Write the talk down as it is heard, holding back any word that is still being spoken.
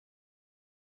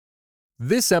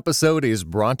This episode is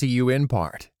brought to you in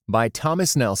part by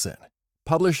Thomas Nelson,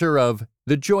 publisher of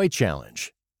The Joy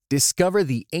Challenge. Discover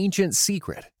the ancient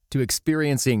secret to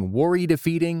experiencing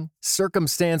worry-defeating,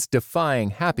 circumstance-defying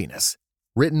happiness.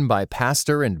 Written by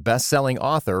pastor and best-selling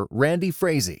author Randy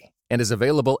Frazee and is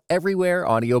available everywhere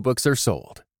audiobooks are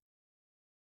sold.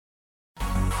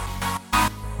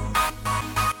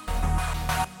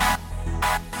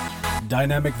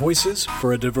 Dynamic voices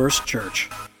for a diverse church.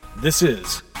 This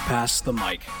is Pass the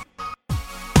Mic.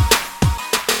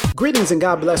 Greetings and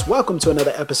God bless. Welcome to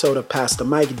another episode of Pass the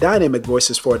Mic, Dynamic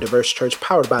Voices for a Diverse Church,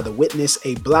 powered by The Witness,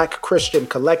 a Black Christian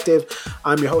collective.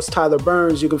 I'm your host, Tyler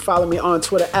Burns. You can follow me on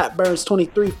Twitter at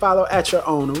Burns23. Follow at your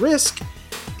own risk.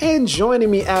 And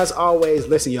joining me as always,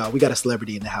 listen, y'all, we got a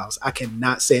celebrity in the house. I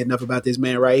cannot say enough about this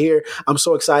man right here. I'm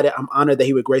so excited. I'm honored that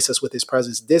he would grace us with his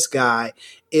presence. This guy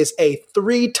is a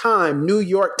 3-time New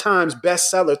York Times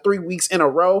bestseller, 3 weeks in a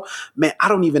row. Man, I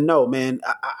don't even know, man.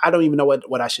 I don't even know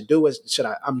what I should do.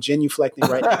 I'm genuflecting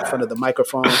right now in front of the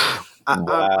microphone.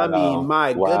 I mean,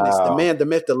 my goodness, the man, the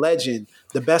myth, the legend,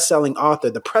 the best-selling author,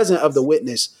 the president of The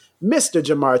Witness, Mr.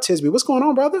 Jemar Tisby. What's going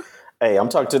on, brother? Hey, I'm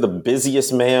talking to the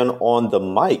busiest man on the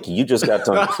mic. You just got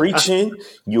done preaching.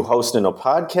 You hosting a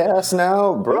podcast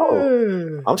now,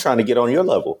 bro. I'm trying to get on your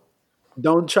level.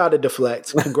 Don't try to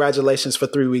deflect. Congratulations for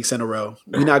 3 weeks in a row.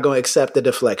 We're not going to accept the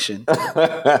deflection.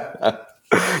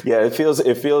 Yeah, it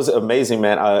feels amazing,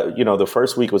 man. The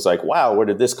first week was like, wow, where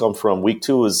did this come from? Week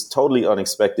 2 was totally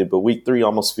unexpected, but week 3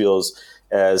 almost feels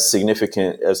as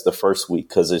significant as the first week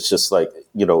because it's just like,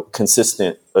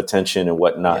 consistent attention and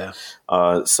whatnot.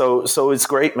 Yeah. So it's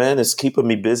great, man. It's keeping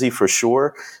me busy for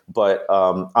sure. But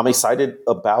I'm excited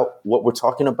about what we're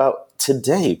talking about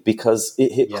today because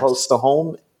it hit close to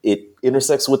home. It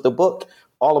intersects with the book,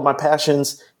 all of my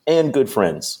passions and good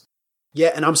friends.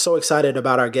 Yeah, and I'm so excited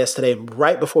about our guest today.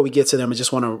 Right before we get to them, I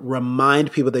just want to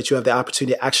remind people that you have the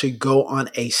opportunity to actually go on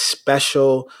a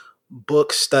special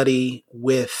book study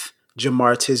with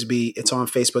Jemar Tisby. It's on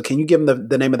Facebook. Can you give them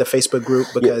the name of the Facebook group?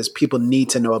 Because people need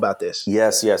to know about this.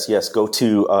 Yes. Go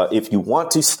to, if you want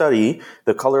to study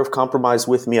The Color of Compromise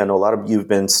with me. I know a lot of you have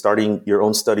been starting your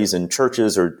own studies in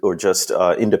churches or just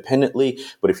independently.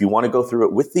 But if you want to go through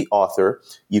it with the author,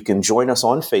 you can join us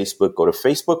on Facebook. Go to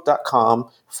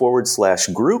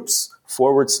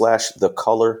facebook.com/groups/The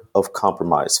Color of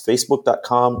Compromise.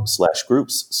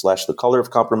 Facebook.com/groups/The Color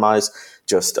of Compromise.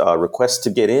 Just request to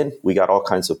get in. We got all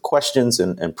kinds of questions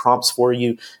and prompts for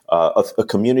you. A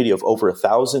community of over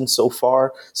 1,000 so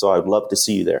far. So I'd love to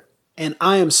see you there. And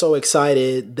I am so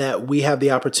excited that we have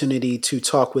the opportunity to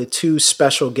talk with two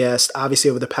special guests. Obviously,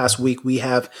 over the past week, we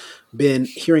have been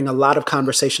hearing a lot of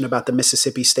conversation about the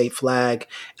Mississippi state flag.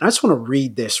 And I just want to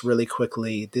read this really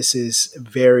quickly. This is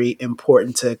very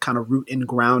important to kind of root and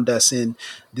ground us in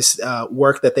this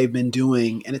work that they've been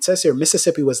doing. And it says here,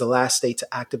 Mississippi was the last state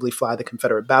to actively fly the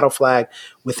Confederate battle flag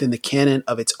within the canon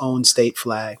of its own state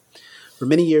flag. For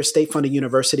many years, state-funded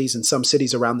universities in some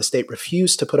cities around the state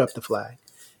refused to put up the flag.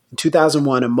 In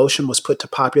 2001, a motion was put to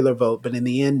popular vote, but in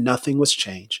the end, nothing was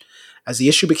changed. As the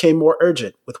issue became more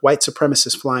urgent, with white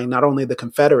supremacists flying not only the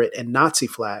Confederate and Nazi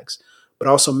flags, but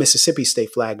also Mississippi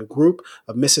state flag, a group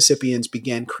of Mississippians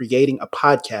began creating a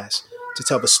podcast to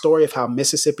tell the story of how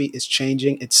Mississippi is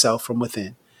changing itself from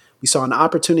within. We saw an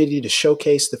opportunity to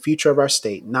showcase the future of our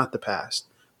state, not the past.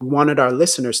 We wanted our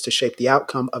listeners to shape the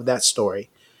outcome of that story,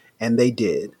 and they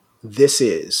did. This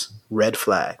is Red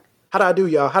Flag. How do I do,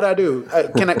 y'all? How do I do?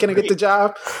 Can I get the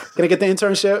job? Can I get the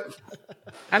internship?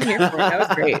 I'm here for it. That was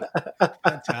great.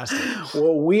 Fantastic.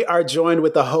 Well, we are joined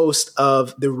with the host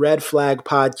of the Red Flag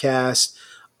podcast,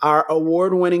 our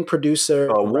award-winning producer.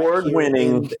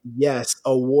 Award-winning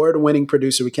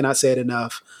producer. We cannot say it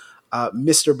enough.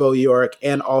 Mr. Bo York,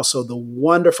 and also the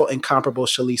wonderful, incomparable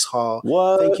Shalise Hall.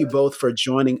 What? Thank you both for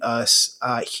joining us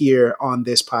here on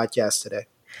this podcast today.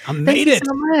 I made it. Thank you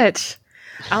so much.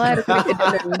 I'll add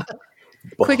a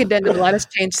quick addendum. A lot has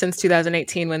changed since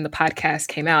 2018 when the podcast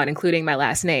came out, including my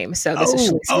last name. So this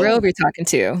is Shalise Grove you're talking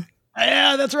to.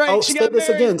 Yeah, that's right. Oh, say this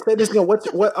again.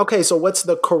 Okay, so what's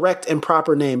the correct and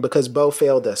proper name? Because Bo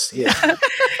failed us. Yeah.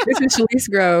 This is Shalise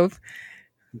Grove.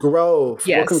 Grove.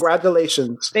 Yes. Well,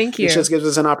 congratulations. Thank you. It just gives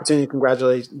us an opportunity to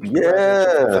congratulate you for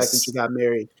the fact that you got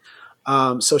married.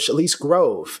 So Shalise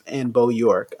Grove and Bo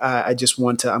York. I just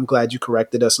I'm glad you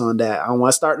corrected us on that. I don't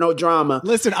want to start no drama.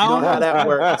 Listen, I don't know how that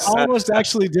works. I almost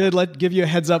actually did give you a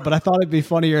heads up, but I thought it'd be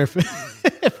funnier if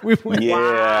we went.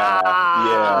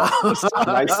 Yeah.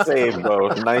 Nice save, bro.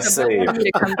 Nice save.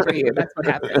 To come for you. That's what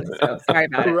happened. So sorry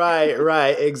about it.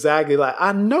 Right. Exactly. Like,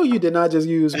 I know you did not just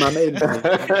use my maiden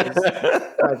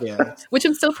name. Which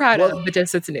I'm still proud of, but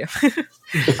just it's new.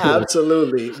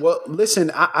 Absolutely. Well,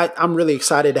 listen, I'm really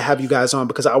excited to have you guys on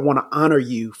because I want to honor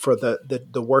you for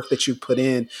the work that you put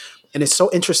in. And it's so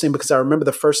interesting because I remember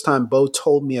the first time Bo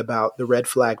told me about the Red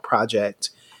Flag Project.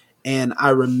 And I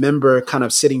remember kind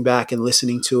of sitting back and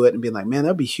listening to it and being like, man,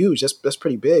 that'd be huge. That's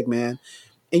pretty big, man.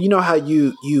 And you know how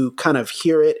you kind of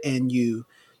hear it and you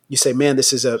say, man,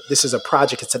 this is a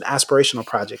project. It's an aspirational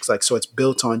project. So it's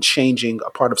built on changing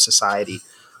a part of society.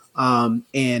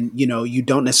 And you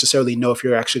don't necessarily know if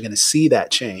you're actually going to see that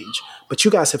change, but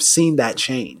you guys have seen that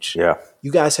change. Yeah.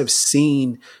 You guys have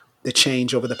seen the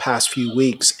change over the past few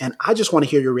weeks. And I just want to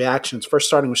hear your reactions, first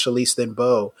starting with Shalise, then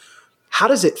Bo. How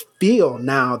does it feel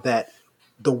now that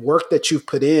the work that you've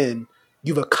put in,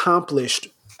 you've accomplished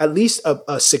at least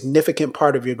a significant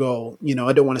part of your goal?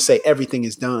 I don't want to say everything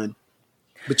is done,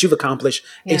 but you've accomplished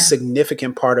a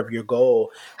significant part of your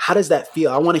goal. How does that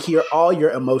feel? I want to hear all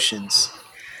your emotions.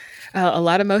 A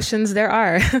lot of emotions there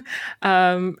are.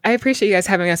 I appreciate you guys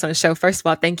having us on the show. First of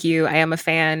all, thank you. I am a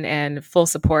fan and full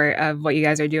support of what you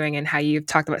guys are doing and how you've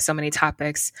talked about so many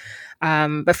topics.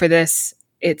 But for this,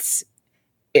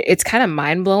 it's kind of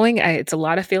mind-blowing. It's a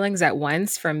lot of feelings at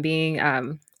once from being,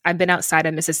 I've been outside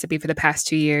of Mississippi for the past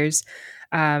 2 years.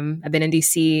 I've been in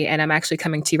DC and I'm actually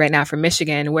coming to you right now from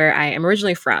Michigan, where I am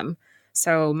originally from.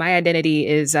 So my identity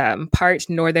is part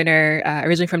Northerner,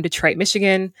 originally from Detroit,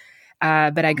 Michigan.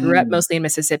 But I grew up mostly in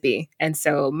Mississippi. And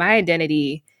so my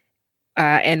identity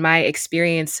and my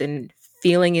experience in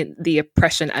feeling the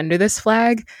oppression under this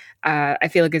flag, I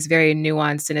feel like is very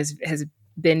nuanced and has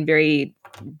been very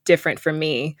different for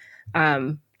me.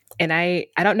 And I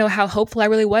don't know how hopeful I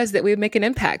really was that we would make an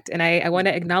impact. And I want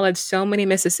to acknowledge so many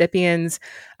Mississippians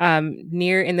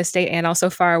near in the state and also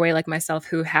far away like myself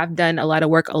who have done a lot of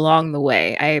work along the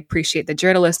way. I appreciate the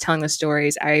journalists telling the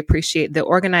stories. I appreciate the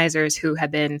organizers who have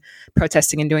been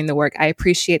protesting and doing the work. I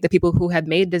appreciate the people who had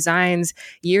made designs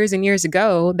years and years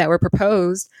ago that were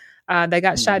proposed that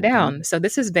got shot down. So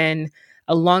this has been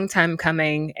a long time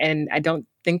coming, and I don't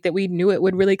think that we knew it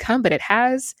would really come, but it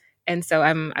has. And so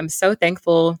I'm so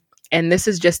thankful. And this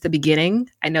is just the beginning.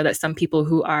 I know that some people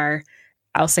who are,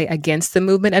 I'll say, against the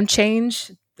movement of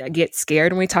change get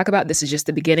scared when we talk about this is just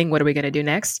the beginning. What are we going to do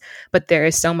next? But there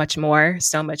is so much more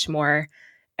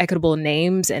equitable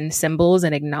names and symbols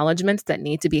and acknowledgments that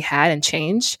need to be had and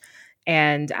changed.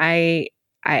 And I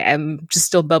am just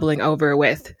still bubbling over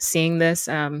with seeing this.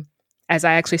 As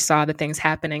I actually saw the things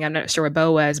happening, I'm not sure where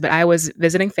Bo was, but I was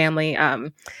visiting family at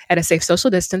a safe social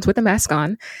distance with a mask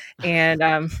on, and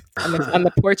on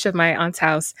the porch of my aunt's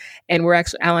house. And we're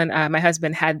actually, Alan, my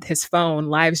husband, had his phone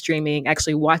live streaming,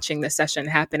 actually watching the session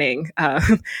happening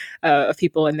of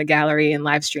people in the gallery and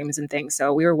live streams and things.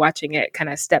 So we were watching it kind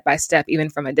of step by step, even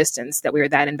from a distance, that we were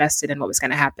that invested in what was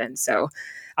going to happen. So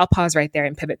I'll pause right there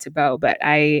and pivot to Bo, but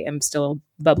I am still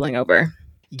bubbling over.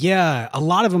 Yeah, a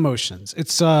lot of emotions.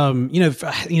 It's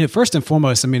first and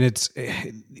foremost, I mean,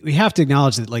 we have to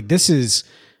acknowledge that this is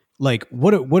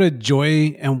what a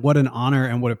joy and what an honor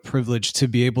and what a privilege to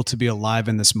be able to be alive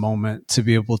in this moment, to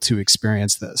be able to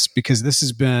experience this, because this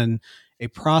has been a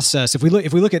process. If we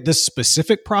look at this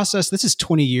specific process, this is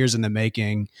 20 years in the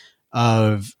making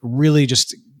of really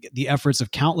just the efforts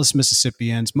of countless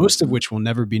Mississippians, most of which will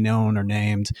never be known or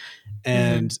named.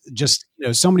 And just,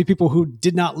 so many people who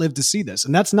did not live to see this.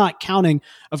 And that's not counting,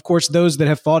 of course, those that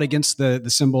have fought against the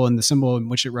symbol and the symbol in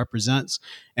which it represents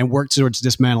and worked towards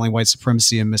dismantling white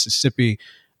supremacy in Mississippi.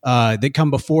 That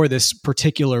come before this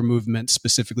particular movement,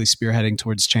 specifically spearheading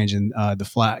towards changing the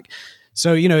flag.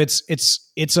 So,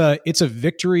 it's a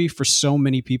victory for so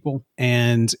many people.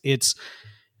 And it's,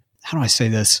 how do I say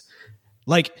this?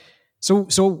 So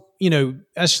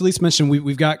as Shalise mentioned,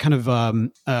 we've got kind of,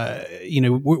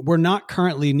 we're not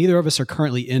currently, neither of us are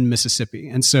currently in Mississippi.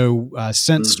 And so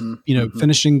since,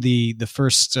 finishing the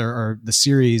first or the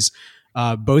series,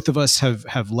 both of us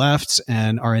have left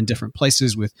and are in different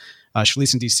places, with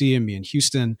Shalise in DC and me in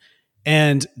Houston.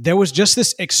 And there was just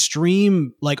this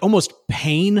extreme, almost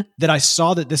pain that I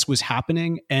saw that this was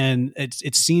happening. And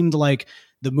it seemed like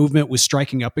the movement was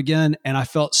striking up again, and I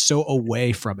felt so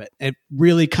away from it. It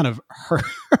really kind of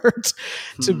hurt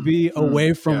to be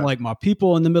away from my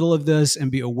people in the middle of this, and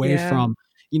be away from,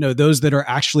 those that are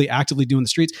actually actively doing the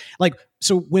streets.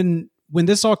 So when when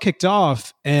this all kicked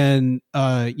off, and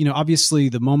obviously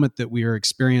the moment that we are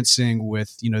experiencing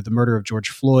with the murder of George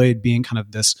Floyd being kind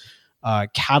of this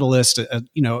catalyst,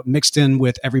 mixed in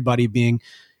with everybody being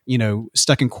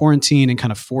stuck in quarantine and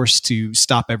kind of forced to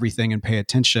stop everything and pay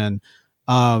attention.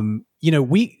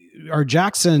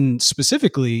 Jackson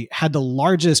specifically had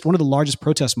one of the largest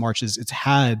protest marches it's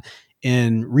had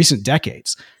in recent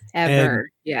decades. Ever. And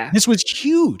yeah. This was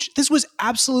huge. This was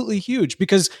absolutely huge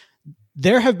because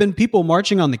there have been people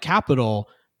marching on the Capitol,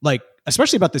 like,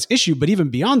 especially about this issue, but even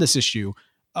beyond this issue,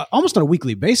 almost on a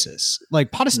weekly basis.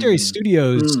 Like Podastery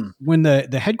Studios, when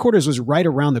the headquarters was right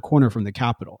around the corner from the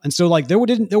Capitol. And so like there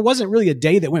wasn't really a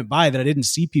day that went by that I didn't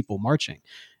see people marching.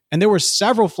 And there were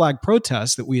several flag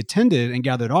protests that we attended and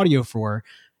gathered audio for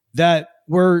that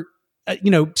were,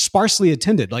 sparsely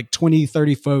attended, like 20,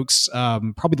 30 folks.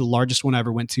 Probably the largest one I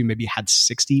ever went to maybe had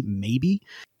 60, maybe.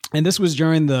 And this was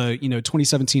during the,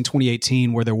 2017,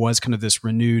 2018, where there was kind of this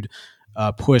renewed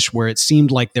push where it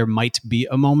seemed like there might be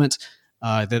a moment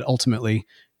that ultimately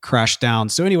crashed down.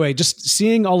 So anyway, just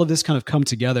seeing all of this kind of come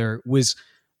together was,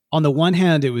 on the one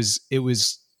hand, it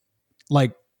was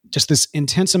like just this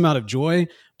intense amount of joy,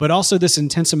 but also this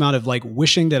intense amount of like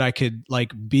wishing that I could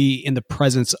like be in the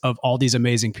presence of all these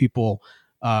amazing people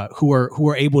who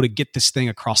are able to get this thing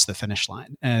across the finish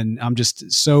line. And I'm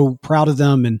just so proud of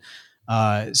them, and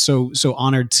so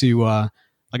honored to, like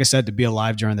I said, to be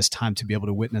alive during this time, to be able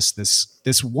to witness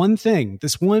this one thing,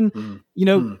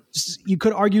 you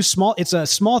could argue small. It's a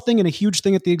small thing and a huge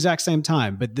thing at the exact same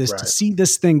time, but to see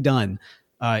this thing done,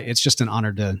 it's just an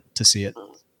honor to see it.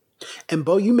 And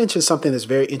Bo, you mentioned something that's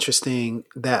very interesting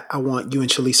that I want you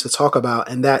and Shalise to talk about.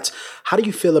 And that's, how do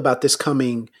you feel about this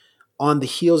coming on the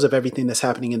heels of everything that's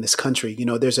happening in this country?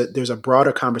 There's a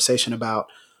broader conversation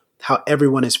about how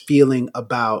everyone is feeling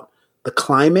about the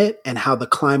climate and how the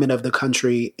climate of the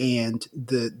country and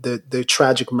the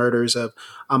tragic murders of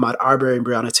Ahmaud Arbery and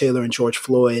Breonna Taylor and George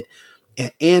Floyd,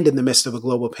 and in the midst of a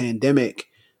global pandemic,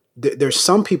 there's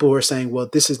some people who are saying, well,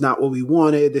 this is not what we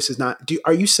wanted. This is not,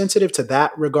 are you sensitive to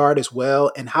that regard as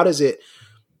well? And how does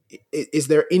is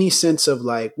there any sense of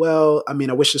like, well, I mean,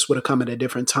 I wish this would have come at a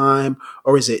different time,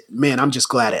 or is it, man, I'm just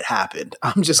glad it happened.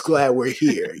 I'm just glad we're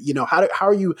here. How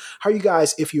are you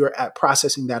guys, if you're at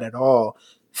processing that at all,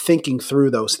 thinking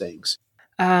through those things?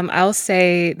 I'll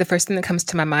say the first thing that comes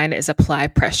to my mind is apply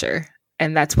pressure.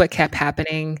 And that's what kept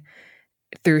happening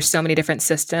through so many different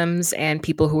systems and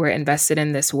people who were invested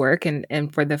in this work,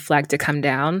 and for the flag to come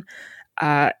down.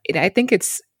 I think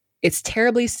it's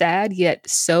terribly sad, yet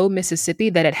so Mississippi,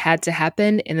 that it had to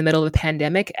happen in the middle of a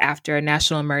pandemic after a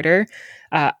national murder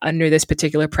under this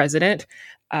particular president.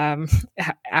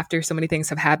 After so many things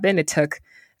have happened, it took,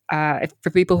 for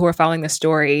people who are following the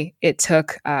story, it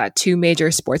took two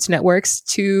major sports networks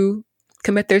to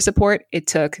commit their support. It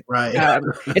took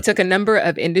it took a number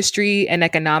of industry and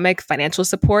economic financial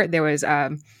support. There was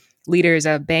leaders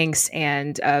of banks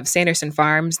and of Sanderson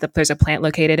Farms. There's a plant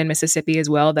located in Mississippi as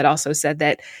well that also said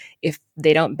that if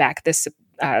they don't back this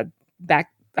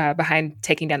behind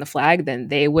taking down the flag, then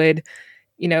they would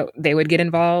get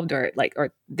involved, or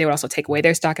they would also take away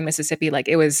their stock in Mississippi. Like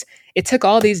it took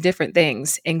all these different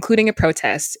things, including a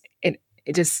protest.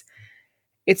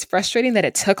 It's frustrating that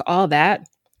it took all that.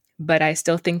 But I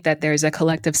still think that there's a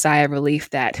collective sigh of relief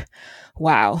that,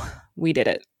 wow, we did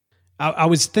it. I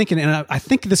was thinking, and I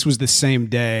think this was the same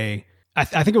day. I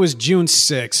think it was June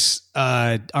 6th.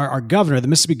 Our governor, the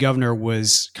Mississippi governor,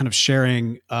 was kind of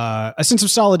sharing a sense of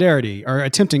solidarity, or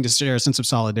attempting to share a sense of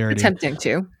solidarity. Attempting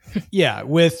to. Yeah,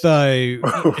 with right.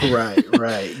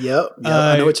 Yep.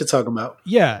 I know what you're talking about.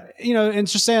 Yeah, and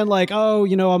just saying like, oh,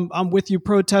 I'm with you,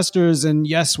 protesters, and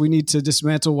yes, we need to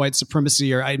dismantle white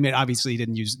supremacy. Or I mean, obviously, he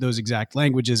didn't use those exact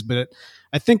languages, but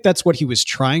I think that's what he was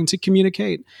trying to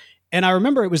communicate. And I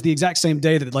remember it was the exact same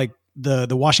day that like the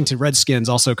Washington Redskins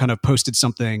also kind of posted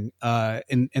something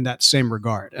in that same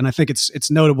regard. And I think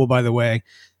it's notable, by the way,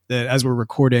 that as we're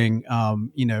recording,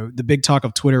 the big talk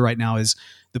of Twitter right now is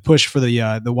the push for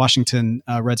the Washington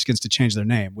Redskins to change their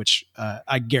name, which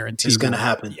I guarantee is going to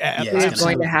happen. Yeah, it's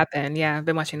going to happen. Yeah, I've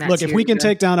been watching that. Look, if we can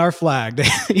take down our flag,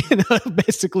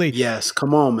 basically, yes,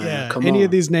 come on, man. Yeah, come any on.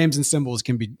 of these names and symbols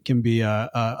can be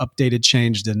updated,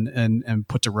 changed, and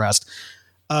put to rest.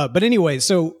 But anyway,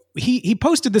 so he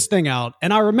posted this thing out,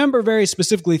 and I remember very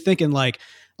specifically thinking like,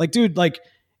 dude, like,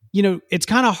 it's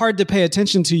kind of hard to pay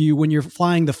attention to you when you're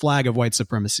flying the flag of white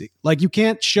supremacy. Like you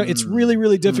can't show, it's really,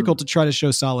 really difficult to try to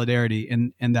show solidarity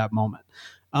in that moment.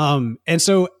 And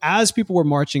so as people were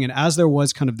marching and as there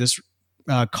was kind of this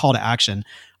call to action,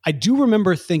 I do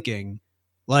remember thinking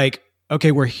like,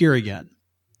 okay, we're here again.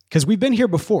 Because we've been here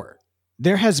before.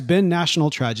 There has been national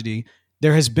tragedy.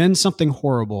 there has been something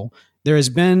horrible. There has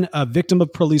been a victim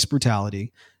of police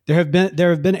brutality. There have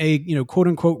been a, quote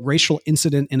unquote racial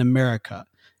incident in America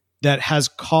that has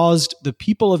caused the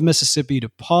people of Mississippi to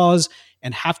pause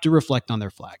and have to reflect on their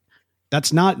flag.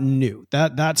 That's not new.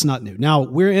 That's not new. Now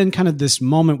we're in kind of this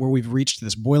moment where we've reached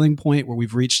this boiling point, where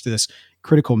we've reached this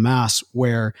critical mass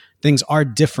where things are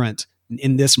different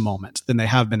in this moment than they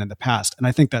have been in the past. And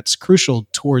I think that's crucial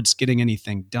towards getting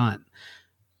anything done.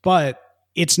 But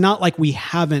it's not like we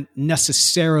haven't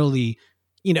necessarily,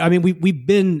 we've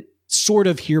been sort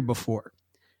of here before.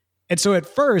 And so at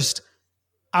first,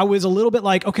 I was a little bit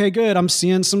like, okay, good. I'm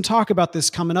seeing some talk about this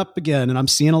coming up again. And I'm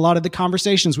seeing a lot of the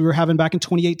conversations we were having back in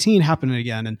 2018 happening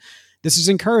again. And this is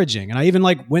encouraging. And I even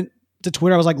went to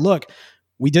Twitter. I was like, look,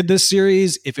 we did this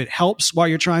series. If it helps while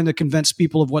you're trying to convince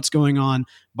people of what's going on,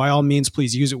 by all means,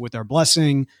 please use it with our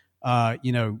blessing,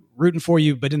 rooting for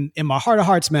you. But in my heart of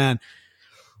hearts, man,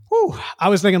 I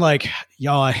was thinking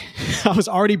y'all, I was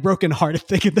already brokenhearted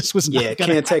thinking this was not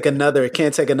can't take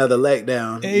another leg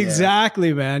down.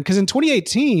 Exactly, man. Because in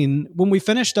 2018, when we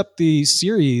finished up the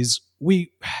series,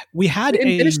 we had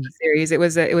finished the series. It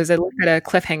was a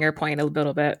cliffhanger point a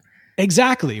little bit.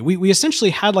 Exactly. We essentially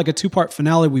had a 2-part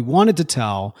finale we wanted to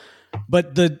tell,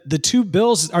 but the 3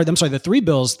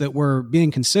 bills that were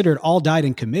being considered all died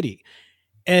in committee.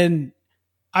 And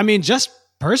I mean, just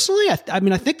personally,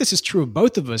 I think this is true of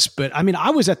both of us, but I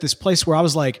was at this place where I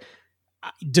was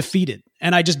defeated,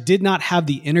 and I just did not have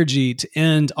the energy to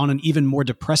end on an even more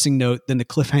depressing note than the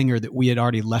cliffhanger that we had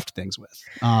already left things with.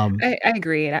 I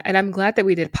agree. And I'm glad that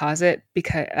we did pause it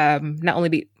because not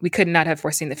only we could not have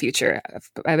foreseen the future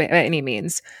by any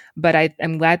means, but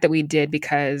I'm glad that we did,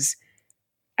 because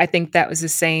I think that was the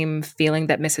same feeling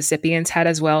that Mississippians had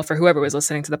as well, for whoever was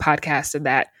listening to the podcast, of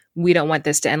that we don't want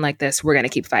this to end like this. We're going to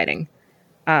keep fighting.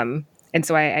 And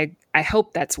so I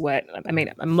hope that's what,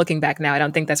 I'm looking back now, I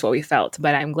don't think that's what we felt,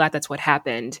 but I'm glad that's what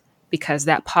happened, because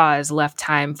that pause left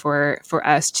time for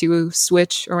us to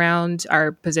switch around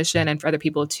our position and for other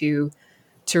people to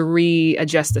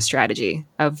readjust the strategy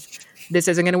of, this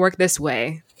isn't going to work this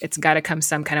way. It's got to come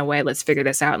some kind of way. Let's figure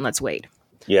this out and let's wait.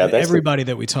 Yeah, everybody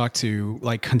that we talked to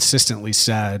consistently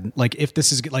said, if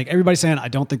this is everybody's saying, I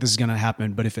don't think this is going to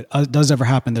happen, but if it does ever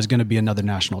happen, there's going to be another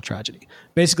national tragedy.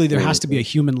 Basically, there has to be a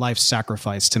human life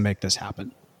sacrifice to make this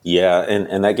happen. Yeah,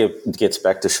 and that gets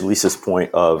back to Shalisa's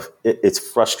point of it's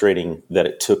frustrating that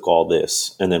it took all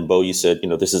this. And then, Bo, you said,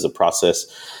 this is a process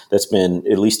that's been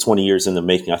at least 20 years in the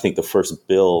making. I think the first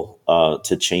bill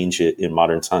to change it in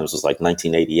modern times was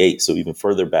 1988, so even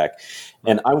further back.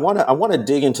 And I want to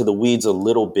dig into the weeds a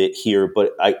little bit here,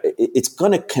 but it's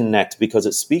going to connect because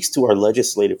it speaks to our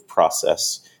legislative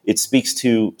process. It speaks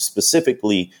to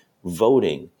specifically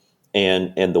voting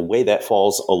and the way that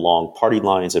falls along party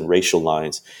lines and racial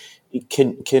lines.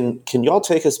 Can y'all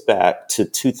take us back to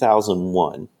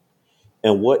 2001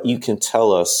 and what you can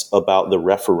tell us about the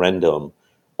referendum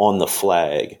on the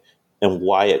flag and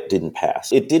why it didn't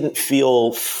pass? It didn't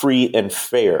feel free and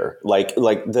fair. Like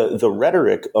the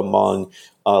rhetoric among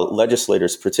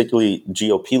legislators, particularly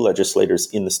GOP legislators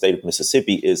in the state of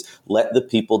Mississippi, is let the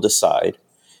people decide.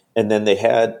 And then they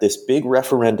had this big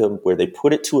referendum where they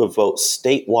put it to a vote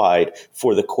statewide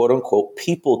for the quote unquote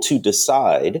people to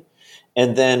decide.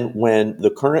 And then when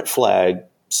the current flag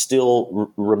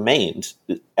still remained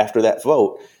after that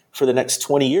vote for the next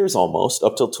 20 years, almost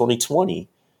up till 2020,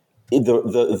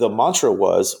 the mantra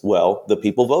was, well, the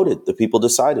people voted, the people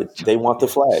decided they want the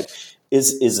flag.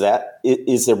 Is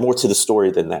there more to the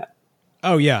story than that?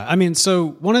 Oh, yeah. So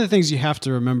one of the things you have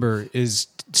to remember is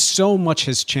so much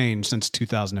has changed since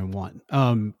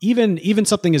 2001. Even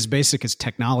something as basic as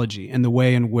technology and the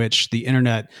way in which the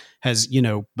internet has,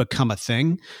 become a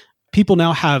thing. People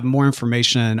now have more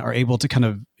information, are able to kind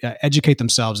of educate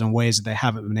themselves in ways that they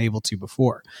haven't been able to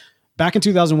before. Back in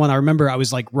 2001, I remember I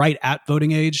was right at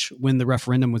voting age when the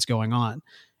referendum was going on.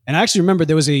 And I actually remember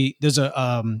there's a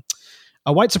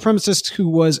white supremacist who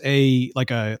was a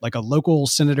local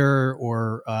senator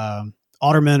or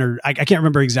alderman, or I can't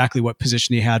remember exactly what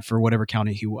position he had for whatever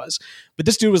county he was. But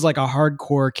this dude was a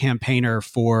hardcore campaigner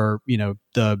for,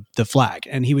 the flag.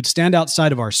 And he would stand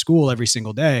outside of our school every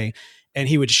single day, and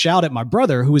he would shout at my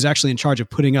brother, who was actually in charge of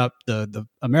putting up the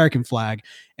American flag.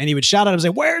 And he would shout at him and say,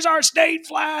 "Where's our state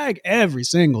flag?" every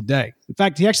single day. In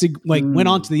fact, he actually went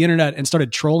onto the internet and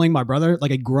started trolling my brother.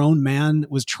 A grown man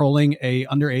was trolling a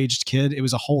underage kid. It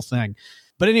was a whole thing.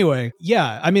 But anyway,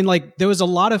 yeah, there was a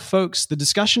lot of folks, the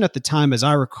discussion at the time, as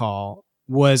I recall,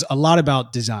 was a lot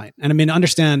about design. And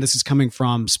understand this is coming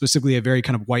from specifically a very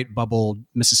kind of white bubble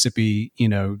Mississippi,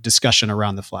 discussion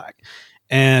around the flag.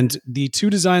 And the two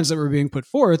designs that were being put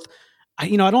forth,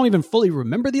 I don't even fully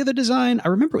remember the other design. I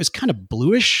remember it was kind of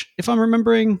bluish, if I'm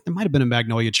remembering. There might have been a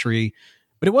magnolia tree,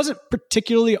 but it wasn't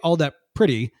particularly all that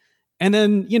pretty. And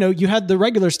then, you had the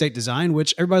regular state design,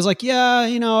 which everybody's like,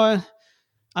 yeah,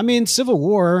 Civil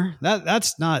War,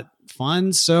 that's not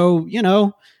fun. So,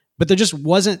 but there just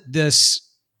wasn't this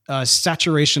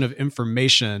saturation of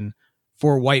information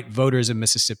for white voters in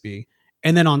Mississippi.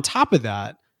 And then on top of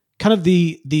that, kind of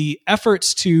the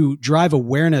efforts to drive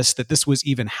awareness that this was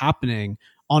even happening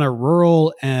on a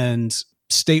rural and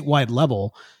statewide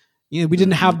level, we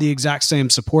didn't have the exact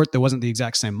same support. There wasn't the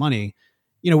exact same money.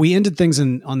 We ended things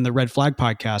on the Red Flag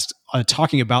podcast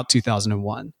talking about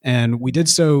 2001. And we did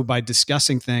so by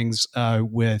discussing things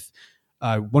with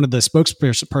one of the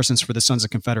spokespersons for the Sons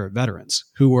of Confederate Veterans,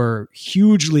 who were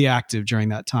hugely active during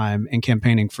that time and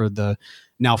campaigning for the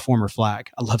now former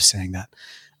flag. I love saying that.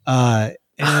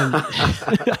 And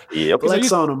yep.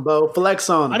 Flex on them, Bo. Flex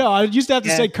on them. I know. I used to have to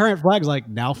say current flags, like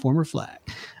now former flag.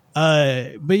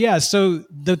 But yeah, so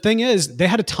the thing is, they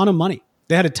had a ton of money.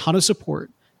 They had a ton of support.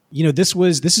 This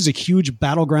is a huge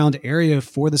battleground area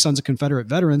for the Sons of Confederate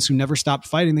Veterans who never stopped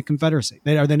fighting the Confederacy.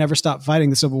 They never stopped fighting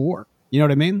the Civil War. You know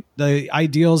what I mean? The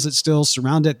ideals that still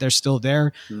surround it, they're still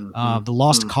there. The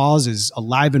lost cause is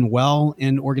alive and well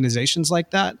in organizations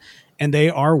like that. And they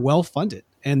are well funded.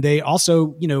 And they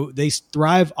also, they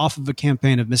thrive off of a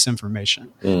campaign of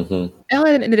misinformation. And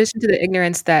in addition to the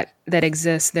ignorance that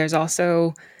exists, there's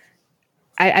also,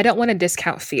 I don't want to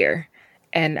discount fear.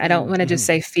 And I don't want to just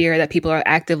say fear that people are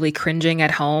actively cringing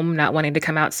at home, not wanting to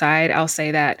come outside. I'll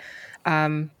say that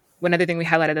one other thing we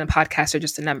highlighted in the podcast are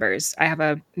just the numbers. I have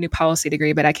a new policy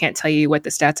degree, but I can't tell you what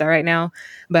the stats are right now.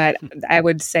 But I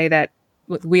would say that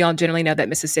we all generally know that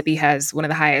Mississippi has one of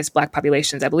the highest Black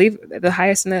populations. I believe the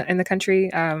highest in the country.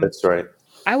 That's right.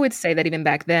 I would say that even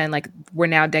back then, like we're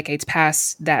now decades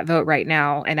past that vote right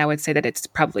now. And I would say that it's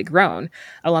probably grown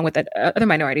along with other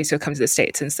minorities who have come to the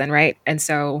state since then. Right. And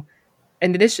so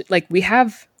in addition, like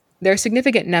there are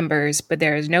significant numbers, but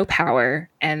there is no power.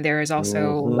 And there is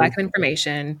also lack of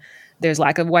information. There's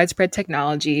lack of widespread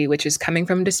technology, which is coming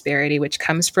from disparity, which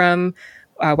comes from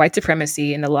white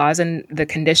supremacy and the laws and the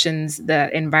conditions, the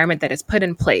environment that is put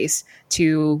in place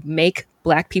to make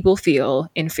Black people feel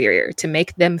inferior, to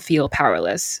make them feel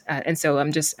powerless. And so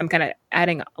I'm kind of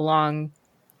adding along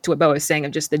to what Bo was saying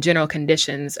of just the general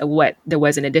conditions of what there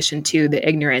was in addition to the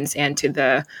ignorance and to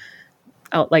the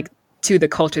to the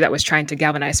culture that was trying to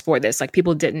galvanize for this. Like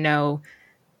people didn't know,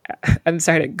 I'm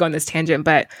sorry to go on this tangent,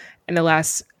 but in the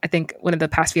last, I think one of the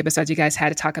past few episodes you guys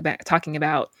had to talking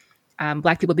about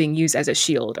Black people being used as a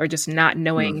shield or just not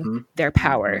knowing their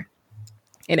power.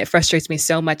 And it frustrates me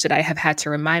so much that I have had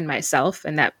to remind myself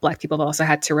and that Black people have also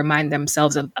had to remind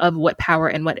themselves of what power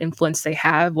and what influence they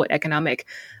have, what economic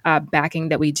backing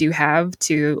that we do have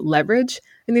to leverage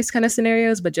in these kind of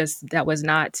scenarios, but just that was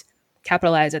not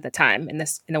capitalized at the time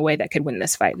in a way that could win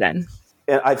this fight then.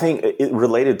 And I think it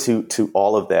related to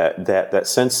all of that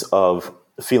sense of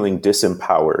feeling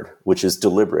disempowered, which is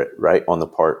deliberate, right, on the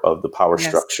part of the power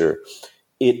structure.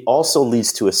 It also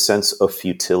leads to a sense of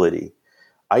futility.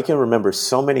 I can remember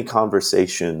so many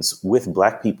conversations with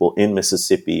Black people in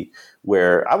Mississippi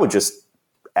where I would just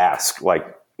ask, like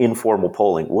informal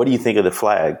polling, what do you think of the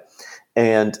flag?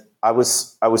 And I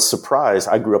was surprised.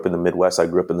 I grew up in the Midwest. I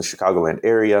grew up in the Chicagoland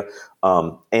area,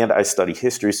 and I study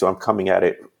history. So I'm coming at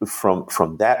it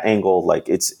from that angle, like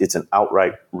it's an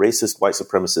outright racist, white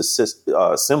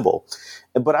supremacist symbol.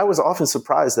 But I was often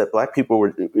surprised that Black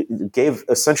people gave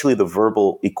essentially the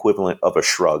verbal equivalent of a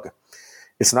shrug.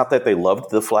 It's not that they loved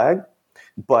the flag,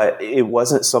 but it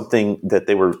wasn't something that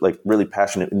they were like really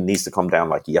passionate and needs to come down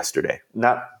like yesterday.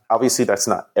 Obviously, that's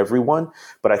not everyone,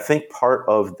 but I think part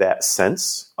of that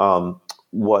sense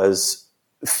was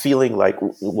feeling like,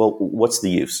 well, what's the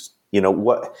use?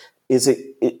 What is it?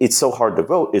 It's so hard to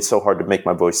vote. It's so hard to make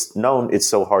my voice known. It's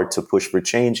so hard to push for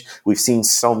change. We've seen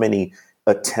so many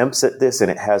attempts at this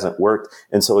and it hasn't worked.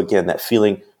 And so, again, that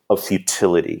feeling of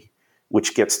futility,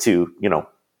 which gets to,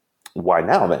 why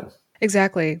now then?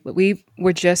 Exactly. We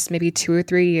were just maybe 2 or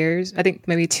 3 years, I think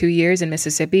maybe 2 years in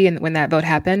Mississippi and when that vote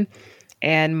happened.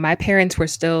 And my parents were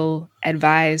still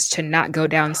advised to not go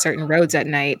down certain roads at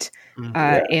night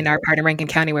in our part of Rankin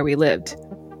County where we lived.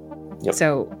 Yep.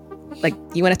 So, like,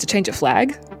 you want us to change a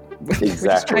flag?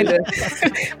 Exactly.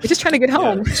 we're just trying to get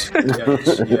home.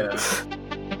 Yeah.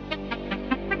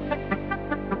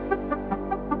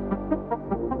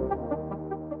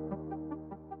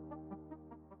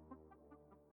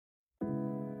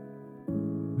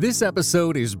 This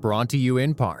episode is brought to you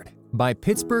in part by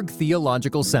Pittsburgh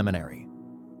Theological Seminary.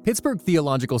 Pittsburgh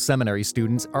Theological Seminary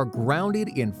students are grounded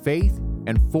in faith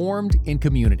and formed in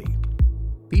community.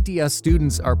 PTS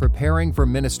students are preparing for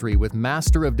ministry with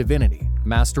Master of Divinity,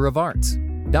 Master of Arts,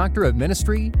 Doctor of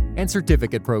Ministry, and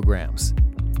certificate programs.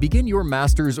 Begin your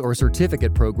master's or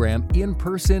certificate program in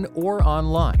person or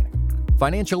online.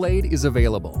 Financial aid is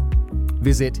available.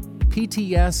 Visit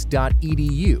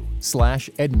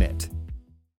pts.edu/admit.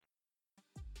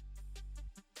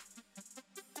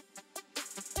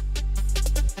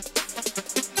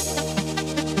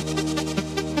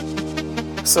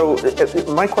 So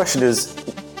my question is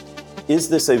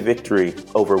this a victory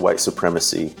over white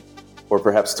supremacy? Or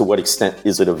perhaps to what extent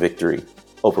is it a victory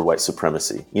over white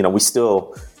supremacy? You know, we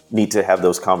still need to have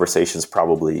those conversations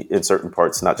probably in certain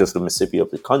parts, not just the Mississippi,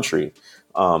 of the country.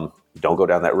 Don't go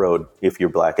down that road if you're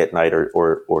Black at night,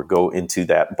 or go into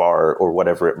that bar or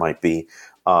whatever it might be.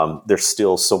 There's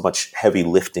still so much heavy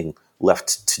lifting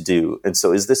left to do. And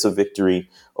so is this a victory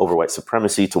over white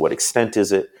supremacy? To what extent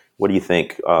is it? What do you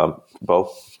think,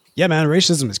 Bo? Yeah, man,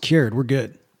 racism is cured. We're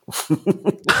good.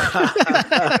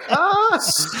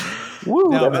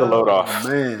 Woo, that's a load off.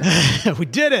 Man, we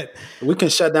did it. we can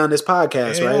shut down this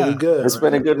podcast, right? We good. It's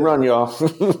been a good run, y'all.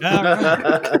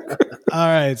 All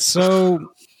right.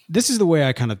 So this is the way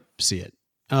I kind of see it.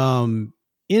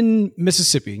 In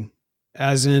Mississippi,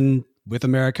 as in with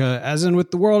America, as in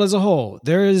with the world as a whole,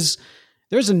 there's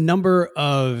a number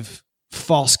of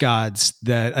false gods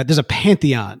that there's a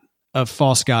pantheon of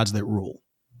false gods that rule.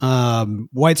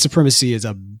 White supremacy is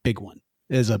a big one.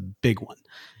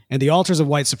 And the altars of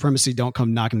white supremacy don't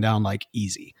come knocking down like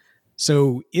easy.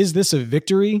 So is this a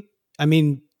victory? I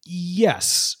mean,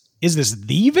 yes. Is this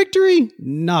the victory?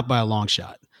 Not by a long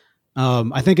shot.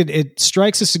 I think it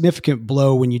strikes a significant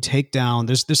blow when you take down,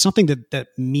 there's something that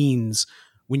means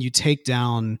when you take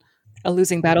down A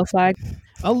losing battle flag.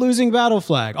 A losing battle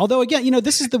flag. Although again, you know,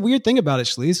 this is the weird thing about it,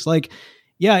 Schlise. Like,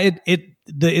 yeah,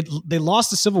 they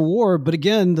lost the Civil War, but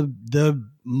again,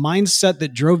 the mindset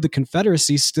that drove the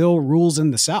Confederacy still rules in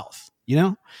the South, you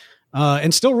know,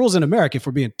 and still rules in America. If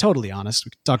we're being totally honest, we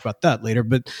can talk about that later.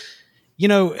 But you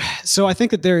know, so I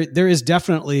think that there is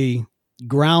definitely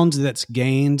ground that's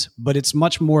gained, but it's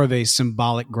much more of a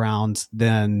symbolic ground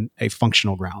than a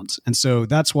functional ground. And so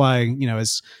that's why, you know,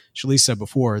 as Schlise said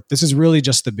before, this is really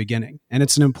just the beginning, and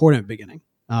it's an important beginning.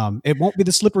 It won't be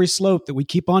the slippery slope that we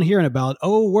keep on hearing about.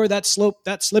 Oh, where that slope,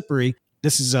 that slippery.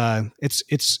 This is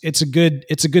it's a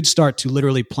good start to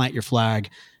literally plant your flag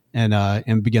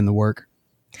and begin the work.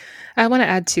 I want to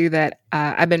add too that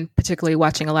I've been particularly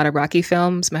watching a lot of Rocky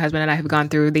films. My husband and I have gone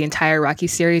through the entire Rocky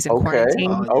series in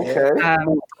quarantine.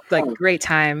 Like great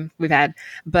time we've had.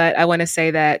 But I want to say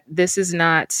that this is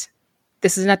not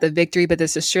the victory, but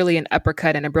this is surely an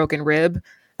uppercut and a broken rib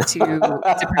to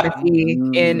supremacy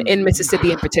in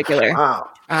Mississippi in particular. Wow.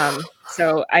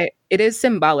 So it is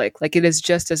symbolic. Like it is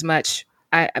just as much.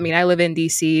 I mean, I live in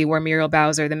DC where Muriel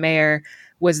Bowser, the mayor,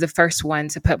 was the first one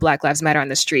to put Black Lives Matter on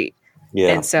the street.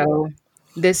 Yeah. And so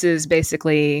this is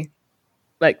basically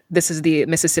like, this is the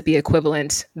Mississippi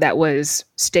equivalent that was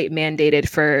state mandated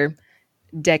for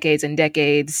decades and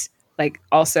decades, like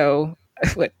also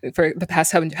for the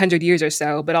past 100 years or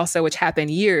so, but also which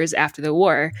happened years after the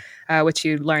war, which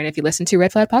you learn if you listen to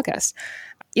Red Flag Podcast.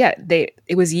 Yeah,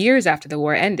 it was years after the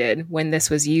war ended when this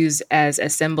was used as a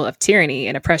symbol of tyranny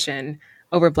and oppression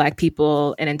over Black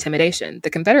people and intimidation. The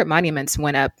Confederate monuments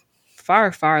went up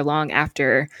far, far long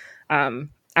after the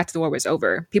war was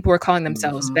over. People were calling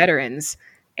themselves veterans.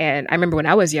 And I remember when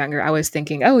I was younger, I was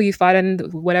thinking, oh, you fought in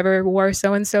whatever war,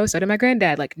 so-and-so. So did my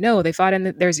granddad. Like, no, they fought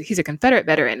in he's a Confederate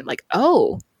veteran. I'm like,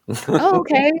 oh,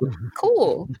 okay,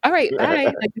 cool. All right,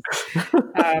 bye.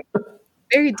 Like,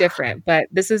 very different. But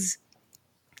this is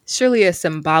surely a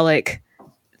symbolic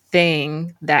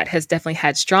thing that has definitely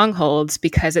had strongholds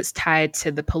because it's tied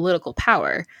to the political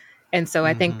power. And so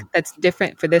I think that's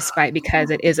different for this fight because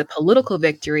it is a political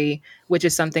victory, which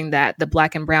is something that the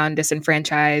Black and brown,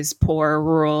 disenfranchised, poor,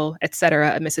 rural, et cetera,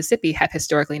 of Mississippi have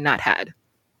historically not had.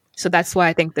 So that's why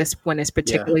I think this one is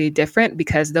particularly different,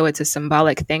 because though it's a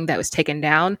symbolic thing that was taken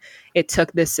down, it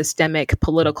took this systemic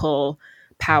political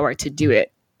power to do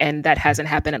it. And that hasn't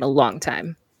happened in a long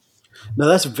time. No,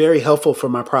 that's very helpful for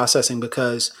my processing,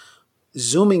 because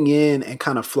zooming in and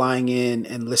kind of flying in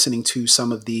and listening to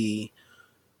some of the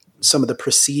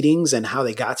proceedings and how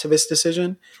they got to this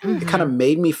decision, it kind of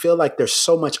made me feel like there's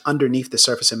so much underneath the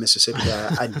surface in Mississippi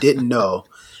that I didn't know.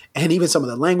 And even some of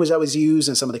the language that was used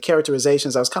and some of the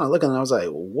characterizations, I was kind of looking and I was like,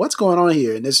 what's going on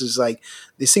here? And this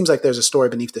seems like there's a story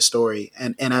beneath the story.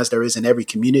 And as there is in every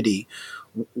community,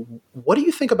 what do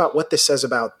you think about what this says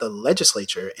about the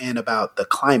legislature and about the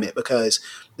climate? Because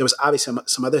there was obviously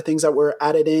some other things that were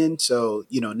added in. So,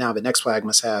 now the next flag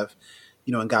must have,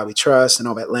 In God We Trust and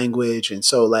all that language. And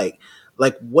so like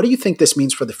Like, what do you think this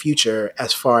means for the future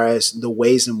as far as the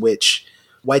ways in which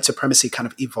white supremacy kind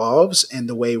of evolves and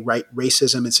the way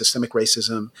racism and systemic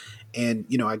racism and,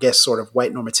 I guess sort of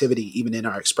white normativity, even in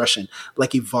our expression,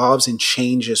 like evolves and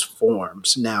changes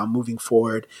forms now moving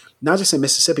forward, not just in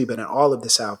Mississippi, but in all of the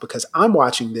South? Because I'm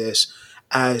watching this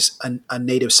as a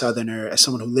native Southerner, as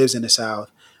someone who lives in the South.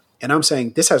 And I'm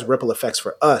saying this has ripple effects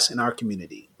for us in our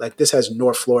community. Like, this has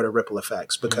North Florida ripple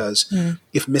effects, because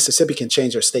if Mississippi can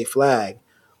change their state flag,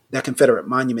 that Confederate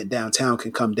monument downtown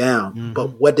can come down.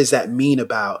 But what does that mean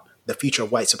about the future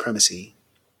of white supremacy?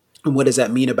 And what does that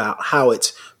mean about how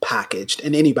it's packaged?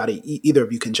 And either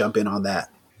of you can jump in on that.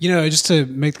 Just to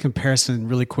make the comparison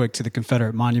really quick to the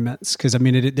Confederate monuments, because I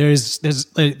mean, there's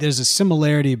a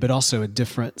similarity, but also a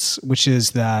difference, which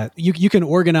is that you can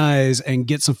organize and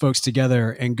get some folks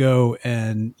together and go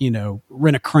and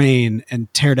rent a crane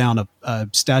and tear down a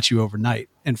statue overnight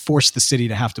and force the city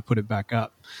to have to put it back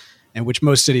up, and which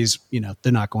most cities,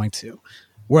 they're not going to.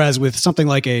 Whereas with something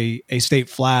like a state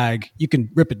flag, you can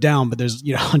rip it down, but there's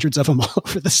hundreds of them all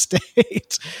over the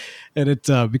state, and it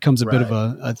becomes a bit of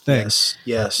a thing.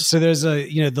 Yes. So there's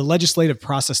the legislative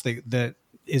process that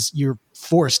is you're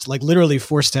forced, like literally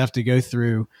forced to have to go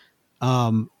through.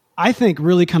 I think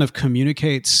really kind of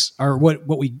communicates, or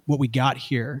what we got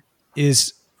here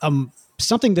is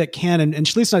something that can, and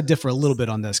Shalisa and I differ a little bit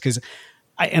on this, because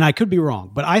I could be wrong,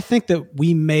 but I think that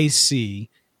we may see,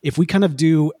 if we kind of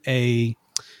do an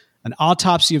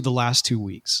autopsy of the last 2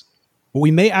 weeks, what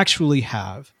we may actually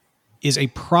have is a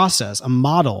process, a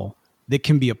model that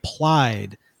can be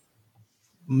applied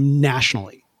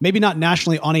nationally. Maybe not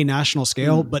nationally on a national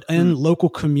scale, but in local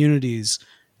communities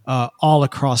all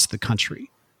across the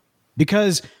country.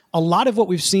 Because a lot of what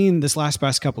we've seen this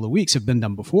past couple of weeks have been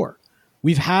done before.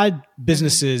 We've had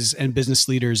businesses and business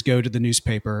leaders go to the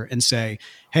newspaper and say,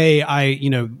 hey,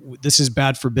 this is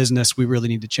bad for business. We really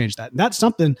need to change that. And that's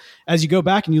something, as you go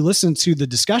back and you listen to the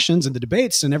discussions and the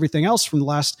debates and everything else from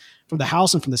the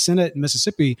House and from the Senate in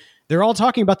Mississippi, they're all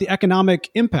talking about the economic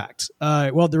impact.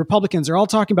 The Republicans are all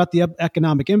talking about the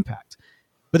economic impact.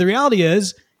 But the reality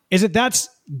is that that's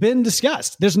been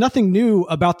discussed. There's nothing new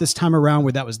about this time around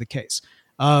where that was the case.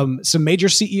 Some major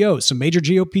CEOs, some major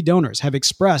GOP donors have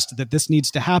expressed that this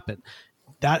needs to happen.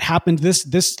 That happened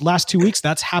this last 2 weeks.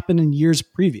 That's happened in years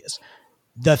previous.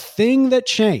 The thing that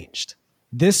changed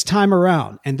this time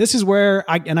around, and this is where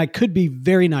I could be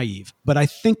very naive, but I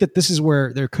think that this is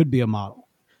where there could be a model.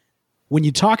 When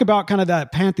you talk about kind of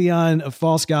that pantheon of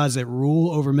false gods that rule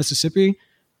over Mississippi,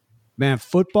 man,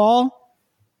 football,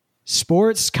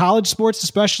 sports, college sports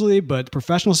especially, but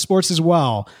professional sports as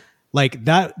well, like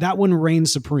that one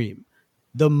reigns supreme.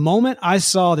 The moment I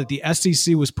saw that the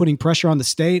SEC was putting pressure on the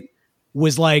state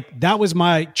was like, that was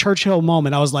my Churchill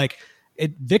moment. I was like,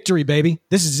 victory, baby.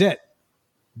 This is it.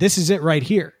 This is it right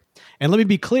here. And let me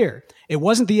be clear. It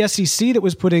wasn't the SEC that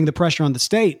was putting the pressure on the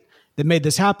state that made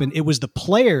this happen. It was the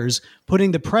players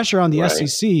putting the pressure on the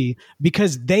SEC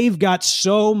because they've got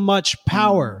so much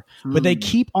power, but they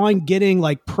keep on getting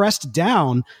like pressed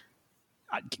down.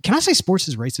 Can I say sports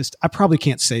is racist? I probably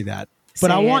can't say that,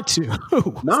 but I want to.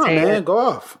 No, man, go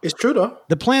off. It's true though.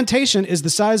 The plantation is the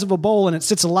size of a bowl and it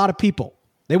sits a lot of people.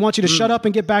 They want you to shut up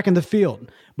and get back in the field,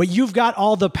 but you've got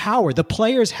all the power. The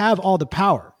players have all the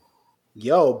power.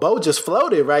 Yo, Bo just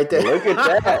floated right there. Look at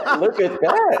that. Look at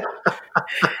that.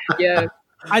 Yeah.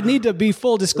 I need to be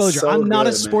full disclosure. I'm not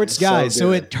a sports guy,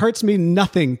 so it hurts me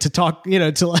nothing to talk,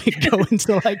 to like go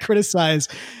into like criticize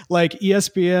like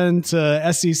ESPN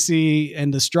to SEC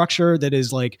and the structure that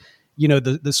is like,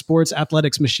 the sports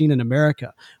athletics machine in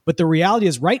America. But the reality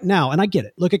is right now, and I get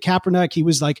it. Look at Kaepernick. He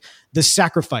was like the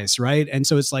sacrifice, right? And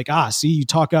so it's like, see, you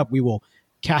talk up, we will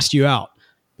cast you out.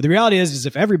 But the reality is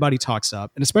if everybody talks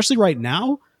up, and especially right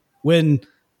now when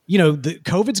the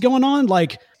COVID's going on,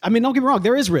 like, I mean, don't get me wrong,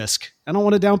 there is risk. I don't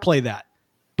want to downplay that.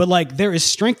 But like, there is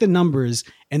strength in numbers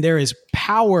and there is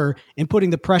power in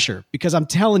putting the pressure. Because I'm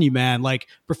telling you, man, like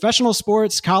professional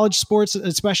sports, college sports,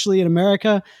 especially in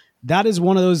America, that is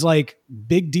one of those like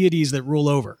big deities that rule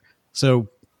over. So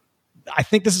I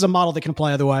think this is a model that can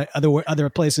apply other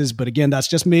places. But again, that's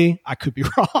just me. I could be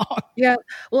wrong. Yeah.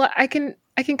 Well, I can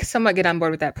somewhat get on board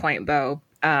with that point, Bo.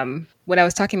 When I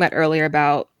was talking about earlier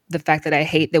about the fact that I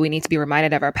hate that we need to be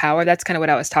reminded of our power. That's kind of what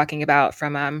I was talking about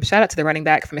from shout out to the running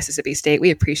back from Mississippi State.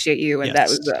 We appreciate you. And that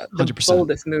was the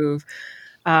boldest move.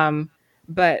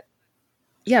 But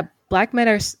yeah, Black men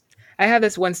are, I have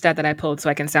this one stat that I pulled so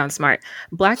I can sound smart.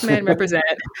 Black men represent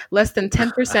less than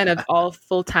 10% of all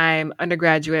full-time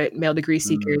undergraduate male degree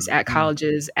seekers at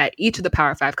colleges at each of the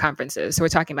Power 5 conferences. So we're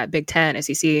talking about Big Ten,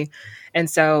 SEC. And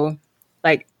so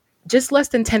like just less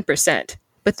than 10%.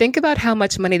 but think about how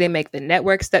much money they make, the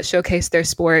networks that showcase their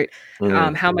sport,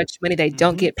 how much money they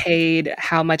don't get paid,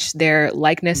 how much their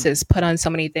likeness is put on so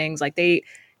many things. Like they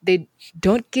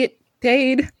don't get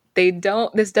paid.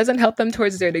 This doesn't help them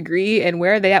towards their degree. And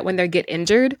where are they at when they get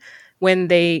injured, when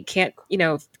they can't,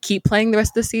 keep playing the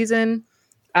rest of the season?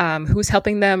 Who's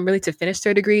helping them really to finish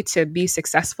their degree, to be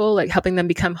successful, like helping them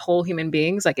become whole human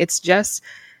beings? Like it's just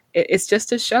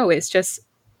a show. It's just,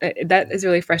 that is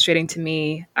really frustrating to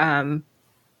me.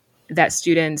 That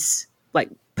students, like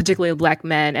particularly Black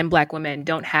men and Black women,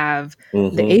 don't have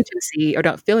the agency, or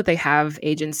don't feel that they have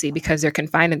agency because they're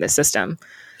confined in the system.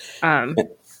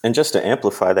 And just to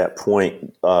amplify that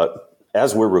point,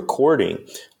 as we're recording,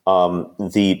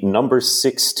 the number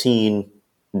 16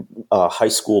 high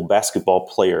school basketball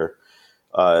player,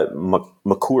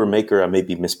 Makur Maker, I may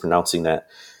be mispronouncing that,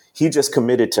 he just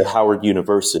committed to Howard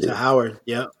University. To Howard,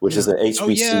 yeah. Which is an HBCU. Oh,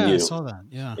 yeah, I saw that,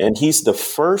 yeah. And he's the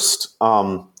first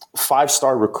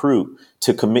 5-star recruit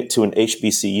to commit to an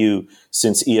HBCU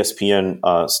since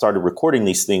ESPN started recording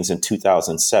these things in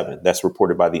 2007. That's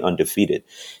reported by The Undefeated.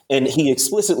 And he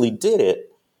explicitly did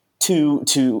it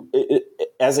to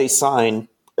as a sign,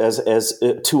 as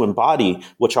to embody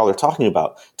what y'all are talking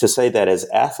about, to say that as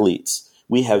athletes,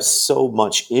 we have so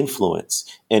much influence.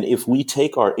 And if we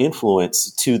take our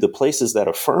influence to the places that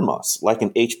affirm us, like an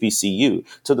HBCU,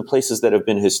 to the places that have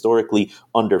been historically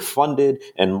underfunded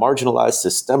and marginalized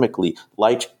systemically,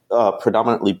 like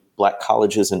predominantly Black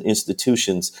colleges and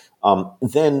institutions,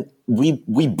 then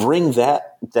we bring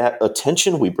that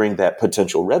attention, we bring that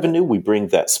potential revenue, we bring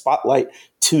that spotlight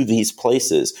to these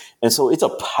places. And so it's a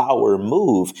power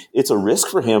move. It's a risk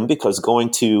for him, because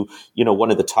going to,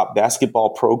 one of the top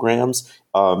basketball programs,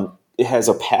 it has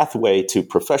a pathway to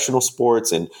professional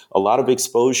sports and a lot of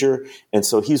exposure. And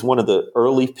so he's one of the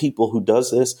early people who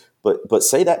does this. But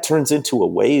say that turns into a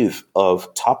wave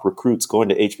of top recruits going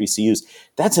to HBCUs,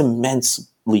 that's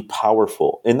immensely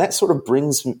powerful. And that sort of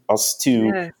brings us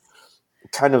to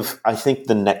kind of, I think,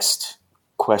 the next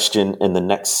question and the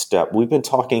next step. We've been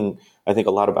talking, I think,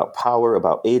 a lot about power,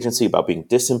 about agency, about being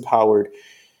disempowered.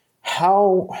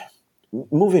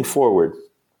 Moving forward,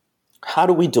 how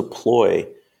do we deploy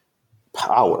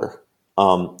power,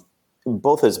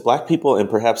 both as Black people and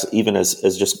perhaps even as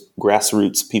just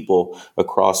grassroots people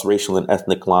across racial and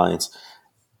ethnic lines?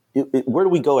 Where do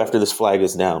we go after this flag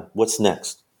is down? What's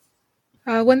next?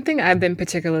 One thing I've been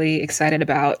particularly excited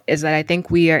about is that I think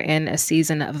we are in a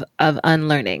season of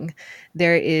unlearning.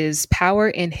 There is power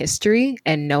in history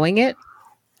and knowing it.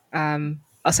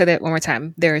 I'll say that one more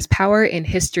time. There is power in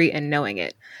history and knowing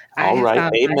it. All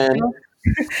right. Amen.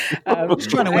 Just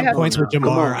trying to win points with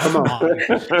Jamar. Come on.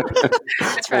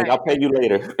 That's right. I'll pay you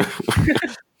later.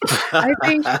 I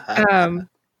think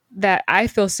that I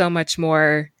feel so much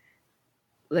more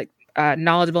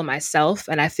knowledgeable myself,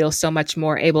 and I feel so much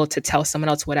more able to tell someone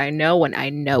else what I know when I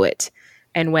know it,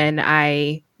 and when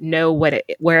I know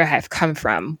where I have come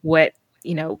from, what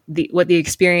the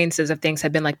experiences of things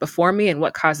have been like before me, and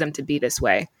what caused them to be this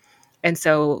way. And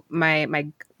so my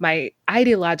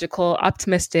ideological,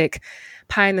 optimistic,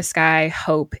 pie in the sky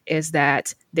hope is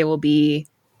that there will be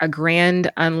a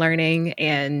grand unlearning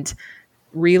and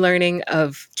relearning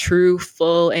of true,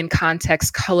 full, in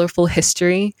context, colorful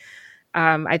history.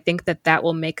 I think that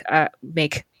will make, I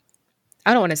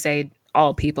don't want to say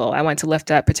all people. I want to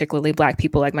lift up particularly Black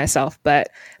people like myself, but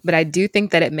I do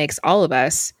think that it makes all of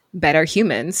us better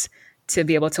humans to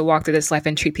be able to walk through this life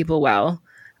and treat people well,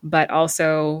 but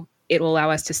also it will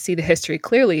allow us to see the history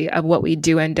clearly of what we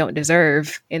do and don't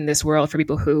deserve in this world for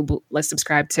people who let's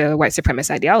subscribe to white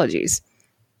supremacist ideologies.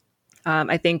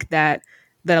 I think that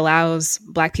allows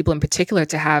Black people in particular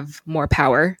to have more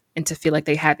power and to feel like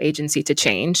they have agency to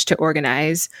change, to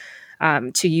organize,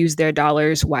 to use their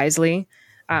dollars wisely,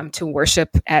 to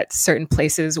worship at certain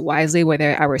places wisely where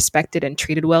they are respected and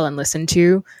treated well and listened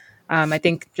to. I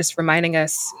think just reminding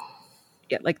us,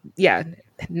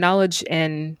 knowledge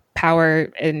and power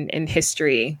in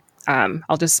history.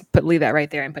 I'll just leave that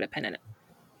right there and put a pin in it.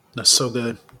 That's so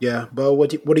good. Yeah. Bo, what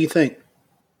do you think?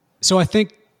 So I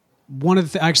think I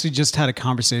actually just had a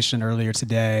conversation earlier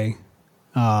today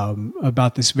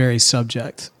about this very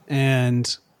subject.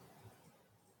 And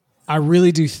I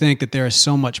really do think that there is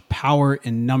so much power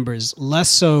in numbers, less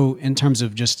so in terms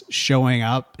of just showing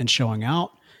up and showing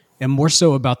out, and more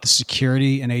so about the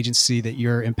security and agency that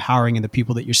you're empowering in the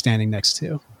people that you're standing next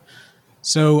to.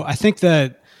 So I think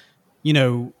that,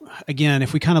 again,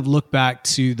 if we kind of look back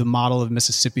to the model of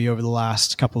Mississippi over the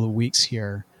last couple of weeks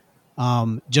here,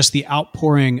 just the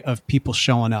outpouring of people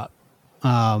showing up.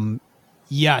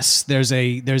 Yes, there's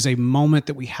a moment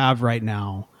that we have right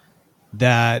now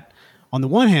that, on the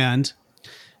one hand,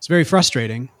 It's very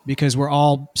frustrating because we're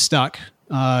all stuck.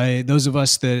 Those of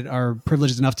us that are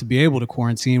privileged enough to be able to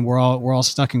quarantine, we're all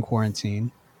stuck in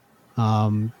quarantine.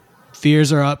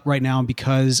 Fears are up right now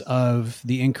because of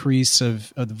the increase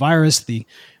of the virus, the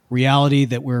reality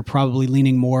that we're probably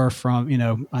leaning more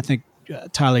from, I think,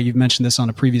 Tyler, you've mentioned this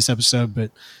on a previous episode, but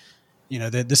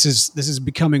that this is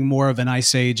becoming more of an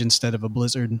ice age instead of a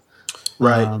blizzard.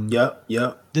 Right. Yep.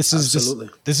 This is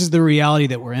this is the reality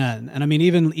that we're in. And I mean,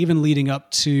 even leading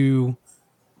up to,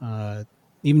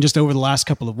 even just over the last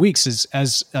couple of weeks,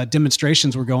 as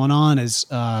demonstrations were going on, as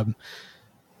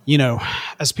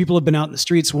people have been out in the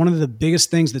streets, one of the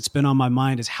biggest things that's been on my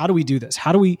mind is how do we do this?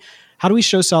 How do we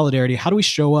show solidarity? How do we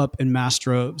show up in mass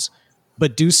droves,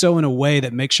 but do so in a way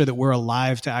that makes sure that we're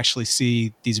alive to actually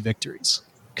see these victories?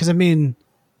 Because I mean,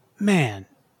 man,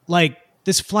 like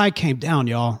this flag came down,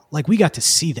 y'all. Like we got to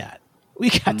see that. We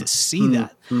got to see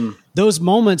that. Those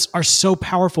moments are so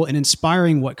powerful and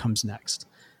inspiring what comes next.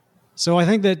 So I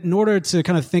think that in order to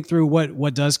kind of think through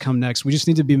what does come next, we just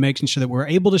need to be making sure that we're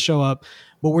able to show up,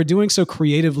 but we're doing so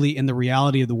creatively in the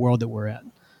reality of the world that we're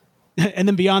in. And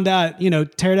then beyond that,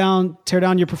 tear down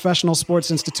your professional sports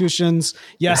institutions.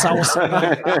 Yes, I will say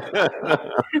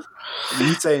that.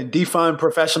 You saying define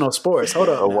professional sports? Hold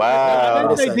on. Oh,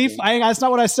 wow. That's not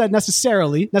what I said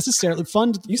necessarily.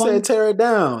 Fund. You said tear it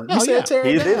down. Oh, you said tear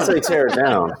it down. He did say tear it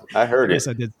down. I heard it. Yes,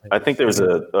 I did. I think there was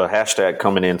a hashtag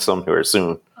coming in somewhere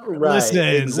soon. Right,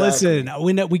 listen.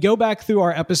 When we go back through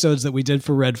our episodes that we did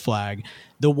for Red Flag,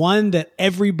 the one that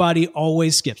everybody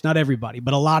always skips, not everybody,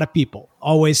 but a lot of people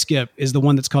always skip, is the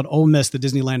one that's called Ole Miss, the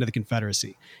Disneyland of the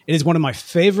Confederacy. It is one of my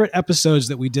favorite episodes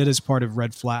that we did as part of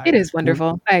Red Flag. It is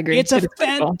wonderful. I agree. It's a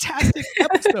fantastic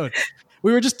episode.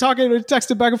 We were just talking, we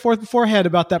texted back and forth beforehand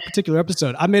about that particular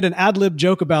episode. I made an ad-lib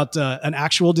joke about an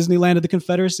actual Disneyland of the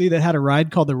Confederacy that had a ride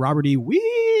called the Robert E.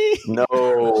 Wee. No.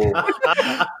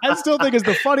 I still think it's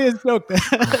the funniest joke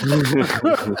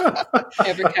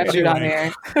ever captured on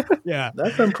air. Yeah.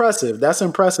 That's impressive,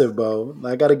 Bo.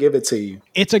 I got to give it to you.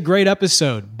 It's a great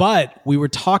episode, but we were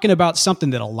talking about something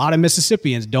that a lot of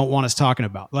Mississippians don't want us talking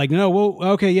about. Like,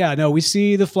 we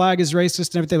see the flag is racist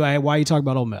and everything. Like, why are you talking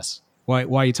about Ole Miss? Why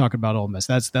are you talking about Ole Miss?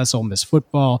 That's Ole Miss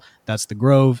football. That's the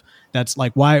Grove. That's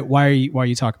like, why are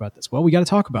you talking about this? Well, we got to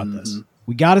talk about this.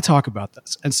 We got to talk about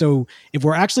this. And so if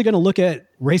we're actually going to look at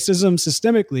racism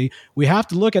systemically, we have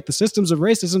to look at the systems of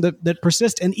racism that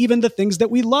persist and even the things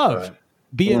that we love, right.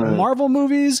 Be it Marvel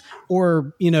movies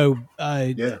or,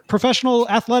 professional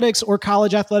athletics or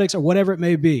college athletics or whatever it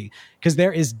may be, because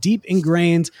there is deep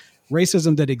ingrained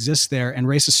racism that exists there and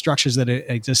racist structures that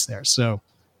exist there. So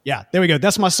yeah, there we go.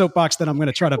 That's my soapbox that I'm going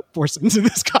to try to force into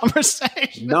this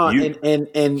conversation. No,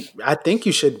 and I think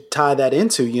you should tie that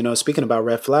into, speaking about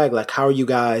Red Flag, like how are you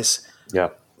guys,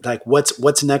 like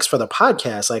what's next for the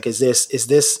podcast? Like, is this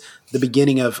the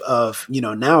beginning of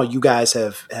now you guys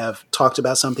have talked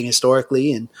about something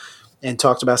historically and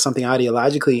talked about something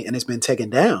ideologically and it's been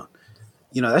taken down.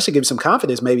 That should give some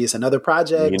confidence. Maybe it's another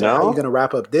project. How are you going to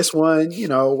wrap up this one?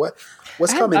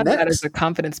 What's coming next? That is a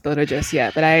confidence builder just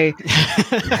yet, but if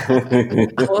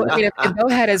Bo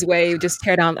had his way, just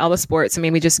tear down all the sports. I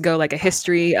mean, we just go like a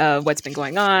history of what's been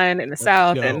going on in the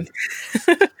South, and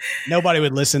nobody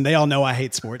would listen. They all know I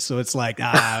hate sports, so it's like, No,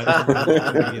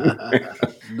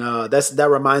 that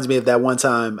reminds me of that one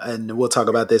time, and we'll talk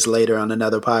about this later on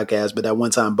another podcast. But that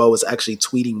one time, Bo was actually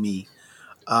tweeting me.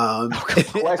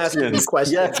 Asking me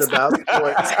questions about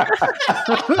sports.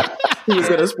 He was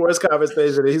in a sports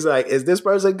conversation and he's like, is this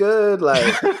person good?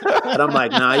 Like, and I'm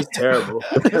like, nah, he's terrible.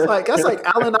 It's like, that's like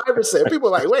Allen Iverson. People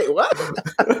are like, wait, what?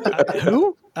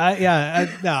 Who?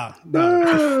 No.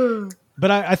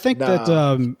 But I think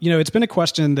that, it's been a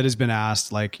question that has been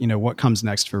asked, like, what comes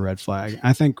next for Red Flag?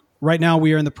 I think right now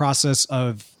we are in the process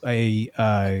of a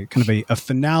kind of a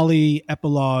finale,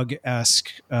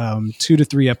 epilogue-esque 2 to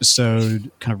 3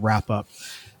 episode kind of wrap-up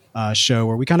show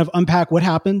where we kind of unpack what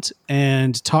happened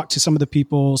and talk to some of the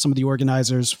people, some of the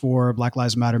organizers for Black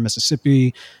Lives Matter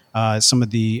Mississippi, some of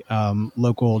the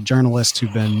local journalists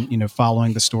who've been,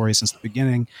 following the story since the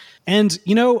beginning. And,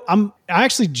 I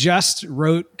actually just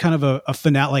wrote kind of a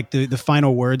finale, like the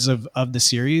final words of the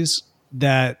series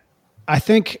that I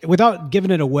think, without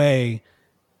giving it away,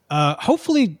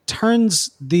 hopefully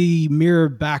turns the mirror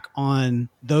back on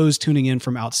those tuning in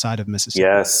from outside of Mississippi.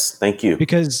 Yes, thank you.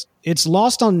 Because it's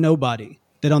lost on nobody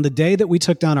that on the day that we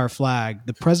took down our flag,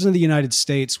 the president of the United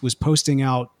States was posting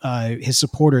out his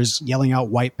supporters yelling out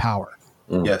white power.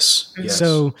 Yes.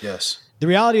 So the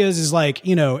reality is like,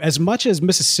 as much as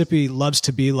Mississippi loves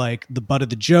to be like the butt of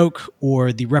the joke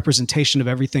or the representation of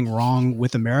everything wrong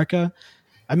with America,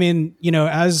 I mean,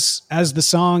 as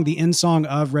the end song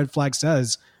of Red Flag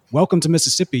says, welcome to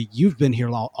Mississippi. You've been here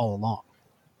all along.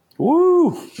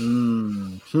 Woo!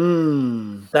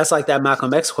 That's like that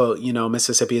Malcolm X quote,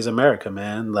 Mississippi is America,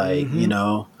 man. Like,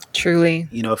 Truly.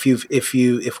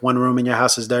 If one room in your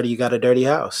house is dirty, you got a dirty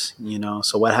house,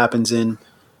 So what happens in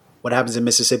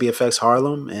Mississippi affects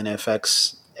Harlem and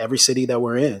affects every city that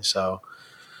we're in. So,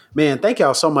 man, thank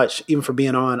y'all so much, even for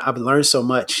being on. I've learned so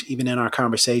much, even in our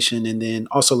conversation, and then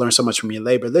also learned so much from your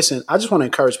labor. Listen, I just want to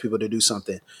encourage people to do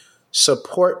something.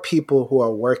 Support people who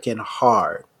are working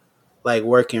hard, like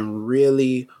working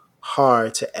really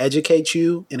hard to educate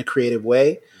you in a creative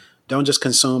way. Don't just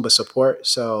consume, but support.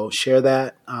 So share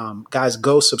that. Guys,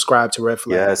 go subscribe to Red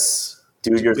Flag. Yes.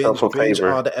 Do yourself a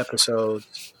favor. All the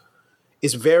episodes.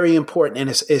 It's very important, and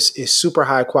it's super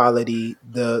high quality.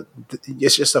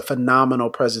 It's just a phenomenal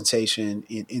presentation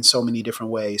in so many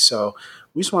different ways. So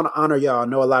we just want to honor y'all. I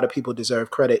know a lot of people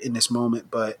deserve credit in this moment,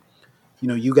 but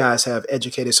you guys have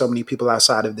educated so many people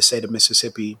outside of the state of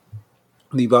Mississippi.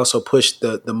 We've also pushed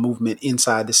the movement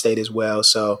inside the state as well.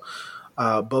 So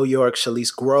Bo York,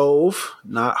 Shalise Grove,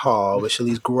 not Hall, but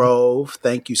Shalise Grove,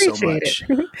 thank you so much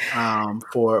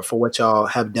for what y'all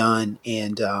have done.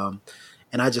 And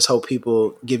I just hope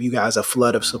people give you guys a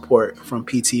flood of support from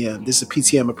PTM. This is a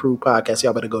PTM approved podcast.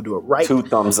 Y'all better go do it right. 2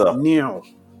 thumbs up. Now.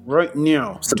 Right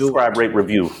now. Subscribe, rate,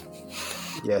 review.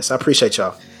 Yes, I appreciate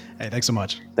y'all. Hey, thanks so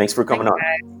much. Thanks for coming on.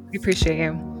 Guys. We appreciate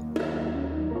you.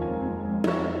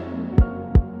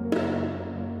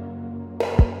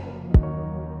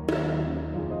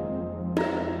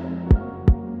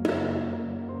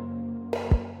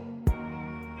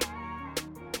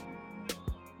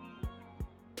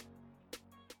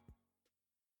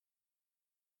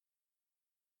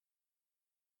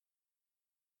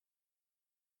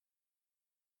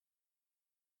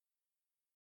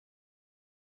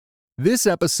 This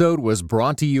episode was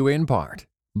brought to you in part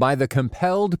by the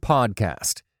Compelled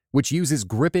Podcast, which uses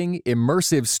gripping,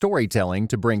 immersive storytelling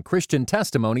to bring Christian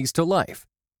testimonies to life.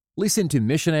 Listen to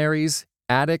missionaries,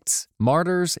 addicts,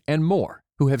 martyrs, and more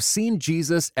who have seen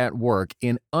Jesus at work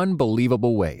in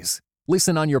unbelievable ways.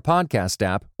 Listen on your podcast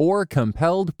app or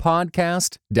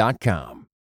compelledpodcast.com.